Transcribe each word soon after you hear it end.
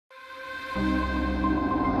Hi,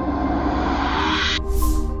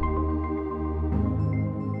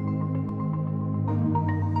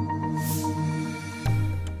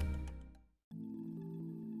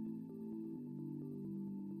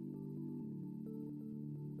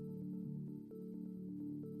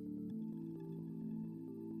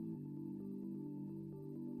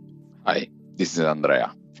 this is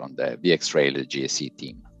Andrea from the VxRail GSE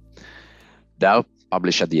team. Dell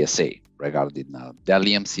published a DSA regarding Dell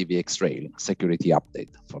EMC VxRail security update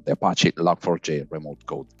for the Apache Log4j remote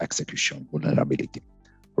code execution vulnerability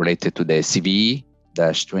related to the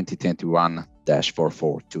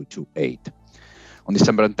CVE-2021-0028. On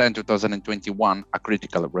December 10, 2021, a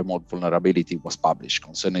critical remote vulnerability was published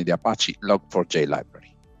concerning the Apache Log4j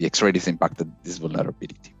library. VxRail is impacted this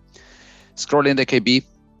vulnerability. Scrolling the KB,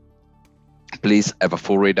 please have a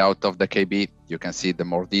full readout of the KB. You can see the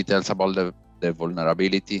more details about the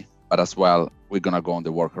vulnerability, but as well, we're gonna go on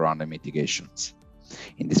the workaround and mitigations.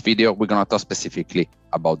 In this video, we're gonna talk specifically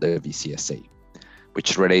about the vCSA,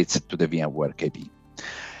 which relates to the VMware KB.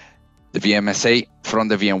 The VMSA from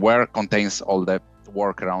the VMware contains all the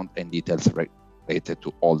workaround and details related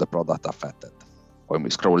to all the product affected. When we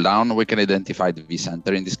scroll down, we can identify the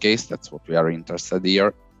vCenter in this case. That's what we are interested in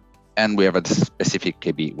here. And we have a specific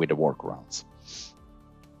KB with the workarounds.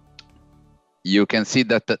 You can see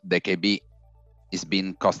that the KB is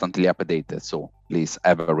being constantly updated, so please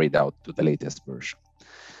have a readout to the latest version.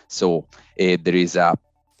 So there is a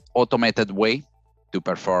automated way to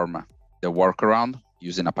perform the workaround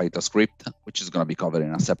using a Python script, which is going to be covered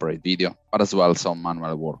in a separate video, but as well some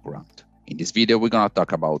manual workaround. In this video, we're going to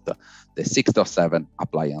talk about the 6.7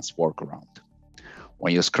 appliance workaround.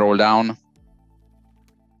 When you scroll down,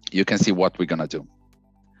 you can see what we're gonna do.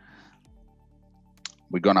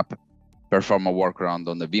 We're gonna perform a workaround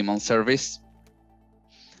on the Vmon service,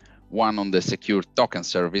 one on the secure token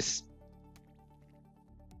service,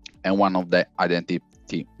 and one of the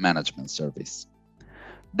identity management service.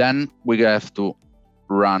 Then we have to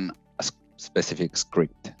run a specific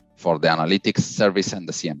script for the analytics service and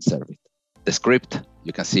the CM service. The script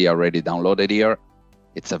you can see already downloaded here.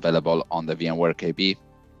 It's available on the VMware KB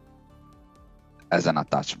as an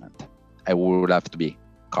attachment. It will have to be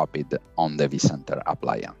copied on the vCenter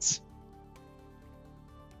appliance.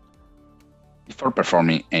 Before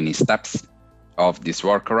performing any steps of this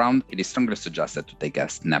workaround, it is strongly suggested to take a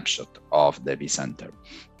snapshot of the vCenter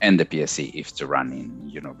and the PSC if it's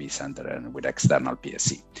running, vCenter and with external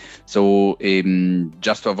PSC. So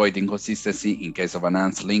just to avoid inconsistency in case of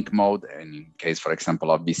enhanced link mode, and in case, for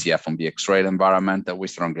example, of VCF on VxRail environment, we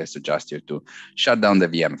strongly suggest you to shut down the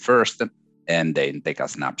VM first and then take a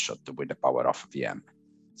snapshot with the power off VM.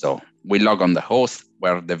 So we log on the host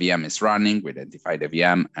where the VM is running, we identify the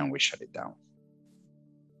VM, and we shut it down.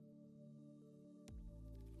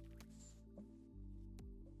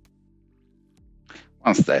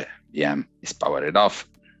 Once the VM is powered off,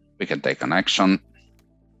 we can take an action,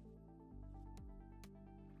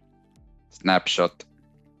 snapshot,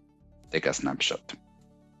 take a snapshot.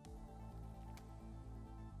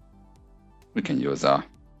 We can use a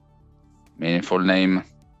meaningful name.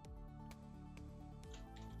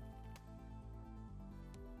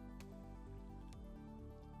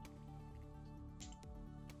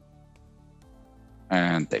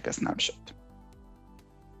 And take a snapshot.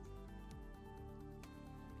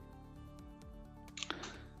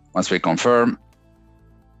 Once we confirm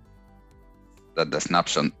that the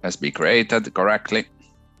snapshot has been created correctly,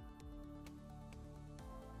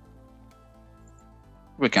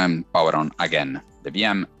 we can power on again the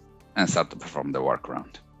VM and start to perform the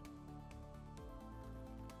workaround.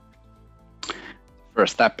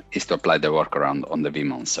 First step is to apply the workaround on the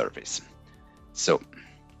Vmon service. So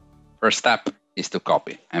first step is to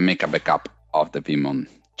copy and make a backup of the Vmon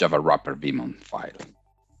Java wrapper Vmon file.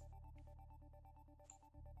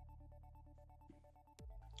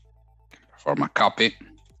 Perform a copy.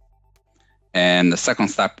 And the second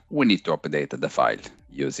step, we need to update the file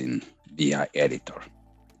using VI editor.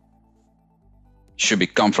 Should be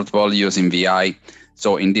comfortable using VI.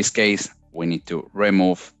 So in this case, we need to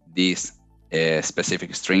remove this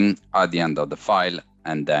specific string at the end of the file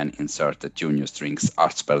and then insert the two new strings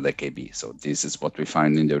as per the KB. So this is what we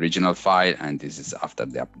find in the original file, and this is after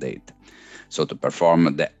the update. So to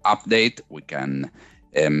perform the update, we can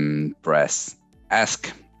press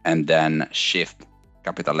ESC and then Shift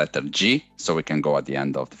capital letter G, so we can go at the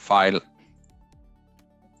end of the file.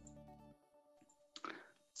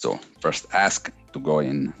 So first ESC to go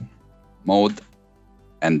in mode,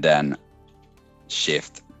 and then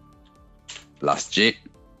Shift plus G.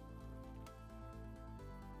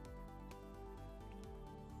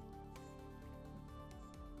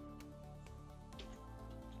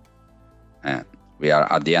 And we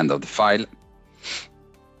are at the end of the file.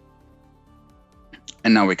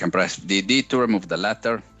 And now we can press DD to remove the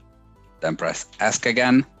letter, then press ESC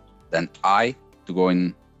again, then I to go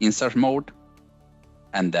in insert mode,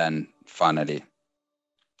 and then finally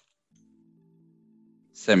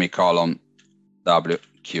semicolon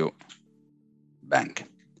WQ bank.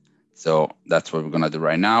 So that's what we're going to do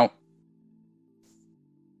right now.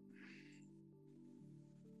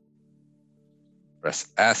 Press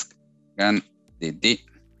ESC again, DD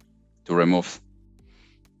to remove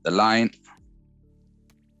the line.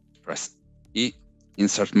 Press E,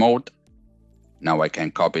 insert mode. Now I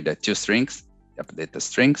can copy the two strings, update the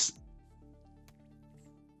strings.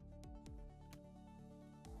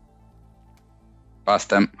 Pass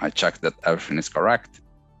them, I check that everything is correct.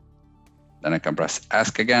 Then I can press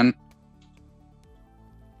ESC again.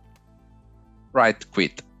 Right,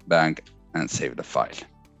 quit, bang, and save the file.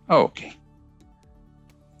 Okay.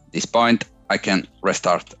 At this point, I can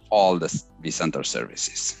restart all the vCenter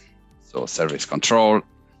services. So service control, --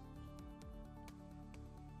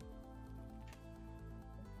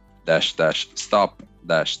 stop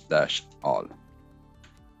 -- all.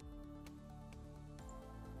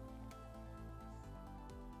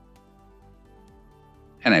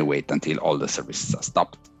 And I wait until all the services are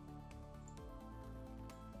stopped.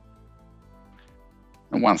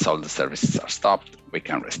 And once all the services are stopped, we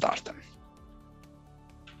can restart them.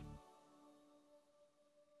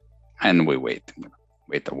 And we wait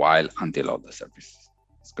a while until all the services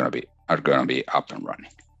are gonna be up and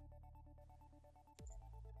running.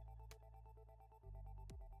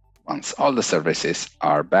 Once all the services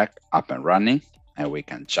are back up and running, and we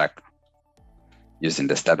can check using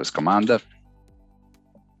the status command,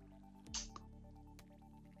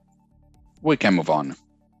 we can move on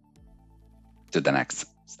to the next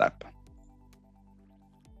step.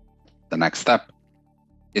 The next step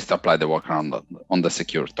is to apply the workaround on the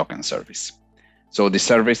secure token service. So the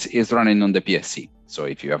service is running on the PSC. So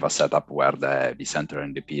if you have a setup where the vCenter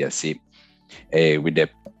and the PSC with the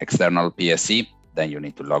external PSC, then you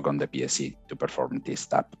need to log on the PSC to perform this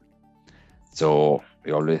step. So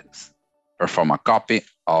we always perform a copy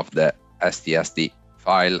of the STSD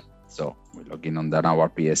file. So we log in on our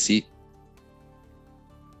PSC,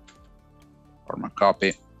 perform a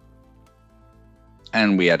copy,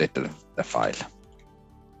 and we edit the file.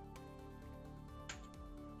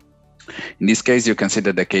 In this case, you can see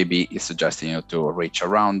that the KB is suggesting you to reach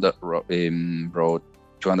around row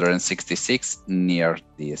 266 near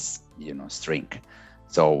this string.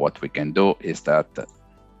 So what we can do is that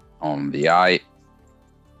on VI,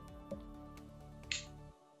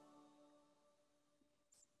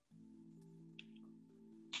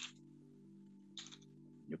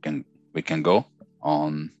 we can go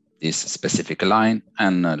on this specific line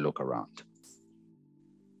and look around.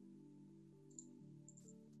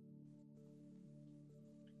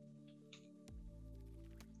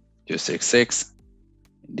 (266).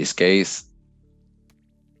 In this case,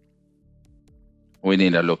 we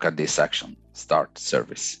need a look at this section, Start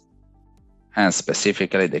Service. And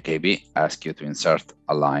specifically, the KB asks you to insert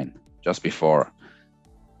a line just before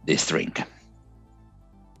this string.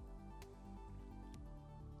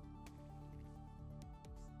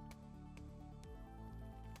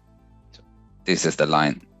 So this is the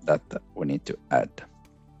line that we need to add.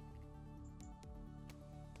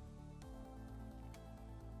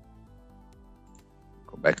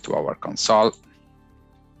 Go back to our console.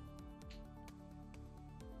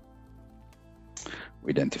 We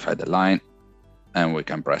identify the line, and we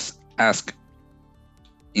can press Ask,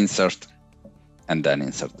 Insert, and then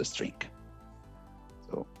insert the string.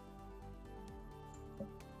 So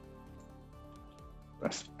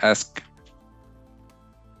press Ask,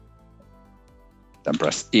 then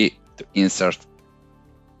press E to insert,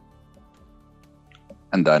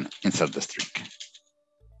 and then insert the string.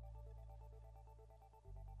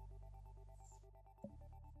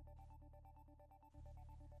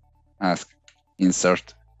 Ask,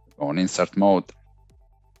 insert, go on insert mode,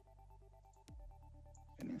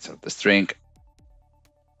 and insert the string.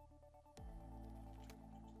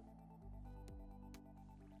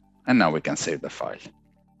 And now we can save the file.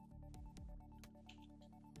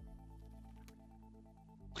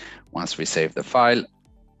 Once we save the file,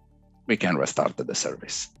 we can restart the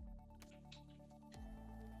service.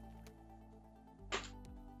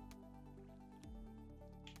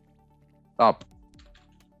 Stop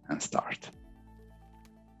and start.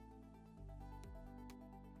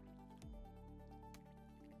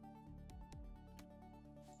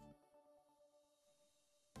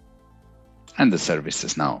 And the service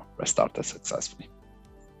is now restarted successfully.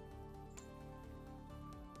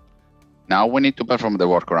 Now we need to perform the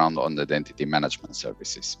workaround on the identity management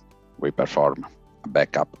services. We perform a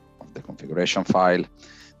backup of the configuration file.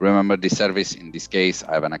 Remember this service, in this case,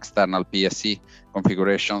 I have an external PSC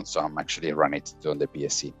configuration, so I'm actually running it on the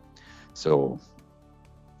PSC. So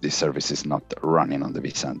this service is not running on the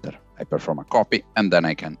vCenter. I perform a copy, and then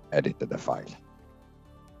I can edit the file.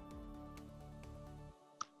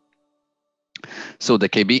 So the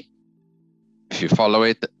KB, if you follow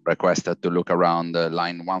it, requested to look around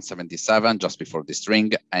line 177 just before the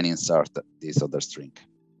string and insert this other string.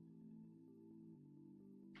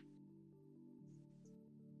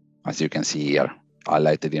 As you can see here,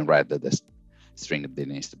 highlighted in red, that the string that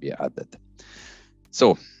needs to be added.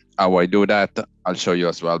 So how I do that, I'll show you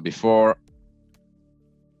as well before.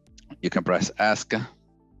 You can press ask,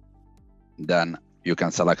 then you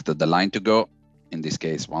can select the line to go, in this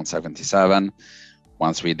case 177.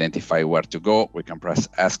 Once we identify where to go, we can press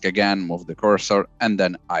ask again, move the cursor, and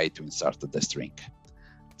then I to insert the string.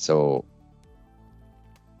 So,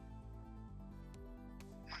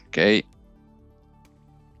 okay.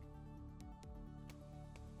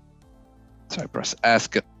 So I press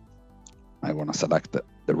ask. I want to select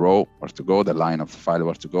the row where to go, the line of the file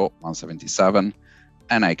where to go, 177.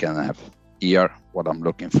 And I can have here what I'm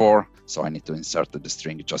looking for. So I need to insert the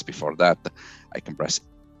string just before that. I can press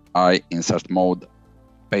I, insert mode,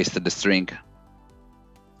 paste the string,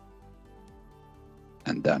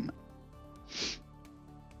 and then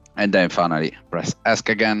finally press ask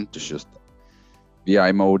again to choose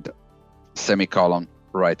VI mode, semicolon,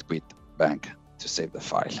 right quit, bang to save the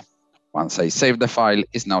file. Once I save the file,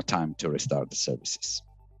 it's now time to restart the services.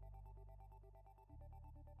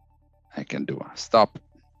 I can do a stop,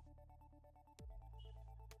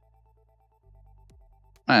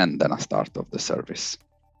 and then a start of the service.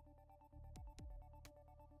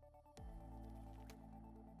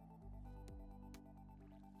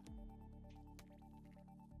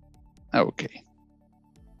 Okay.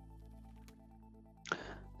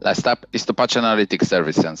 Last step is to patch analytics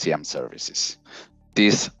service and CM services.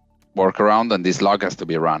 This workaround and this log has to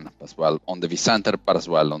be run as well on the vCenter, but as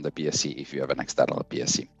well on the PSC if you have an external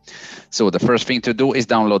PSC. So the first thing to do is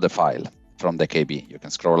download the file from the KB. You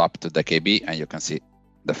can scroll up to the KB and you can see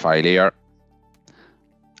the file here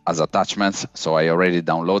as attachments. So I already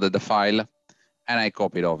downloaded the file and I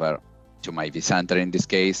copied over to my vCenter. In this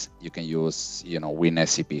case, you can use,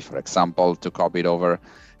 WinSCP, for example, to copy it over.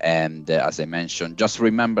 And as I mentioned, just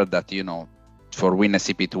remember that, for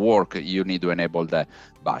WinSCP to work, you need to enable the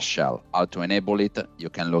bash shell. How to enable it? You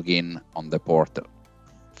can log in on the port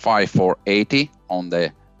 5480 on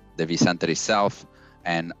the vCenter itself,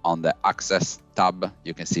 and on the access tab,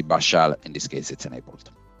 you can see bash shell. In this case, it's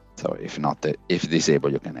enabled. So if not, if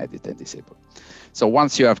disabled, you can edit and disable. So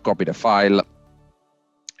once you have copied a file,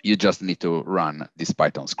 you just need to run this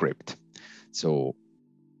Python script. So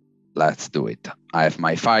let's do it. I have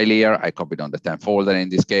my file here. I copied on the 10 folder in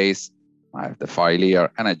this case. I have the file here,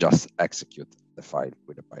 and I just execute the file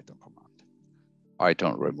with a Python command.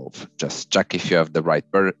 Python remove. Just check if you have the right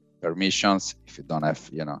permissions. If you don't have,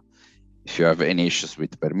 if you have any issues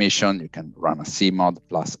with permission, you can run a cmod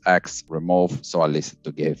 +x remove. So at least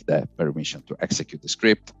to give the permission to execute the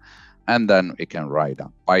script. And then we can write a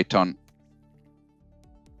Python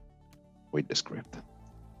with the script.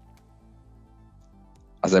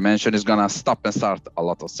 As I mentioned, it's gonna stop and start a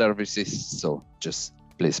lot of services. So just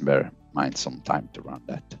please bear in mind some time to run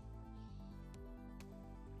that.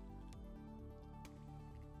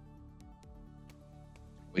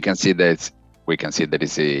 We can see that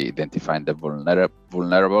it's identifying the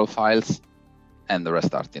vulnerable files and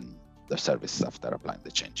restarting the service after applying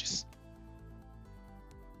the changes.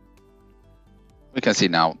 We can see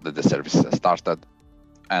now that the service has started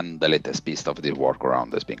and the latest piece of the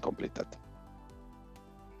workaround has been completed.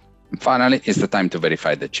 And finally, it's the time to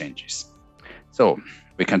verify the changes. So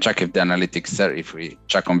we can check if the analytics, if we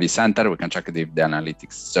check on vCenter, we can check if the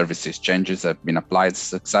analytics services changes have been applied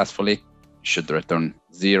successfully. It should return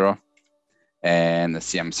 0. And the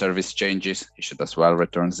CM service changes, it should as well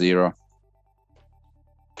return 0.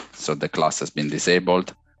 So the class has been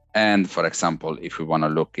disabled. And for example, if we want to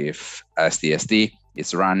look if SDSD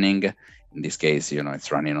is running, in this case,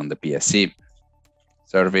 it's running on the PSC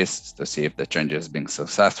service to see if the change has been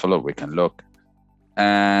successful, we can look.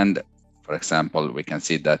 And for example, we can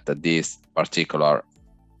see that this particular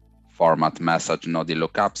format message, no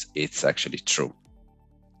delookups, it's actually true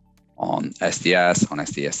on SDS, on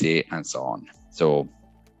SDSA, and so on. So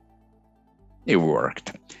it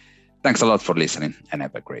worked. Thanks a lot for listening and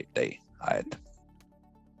have a great day ahead.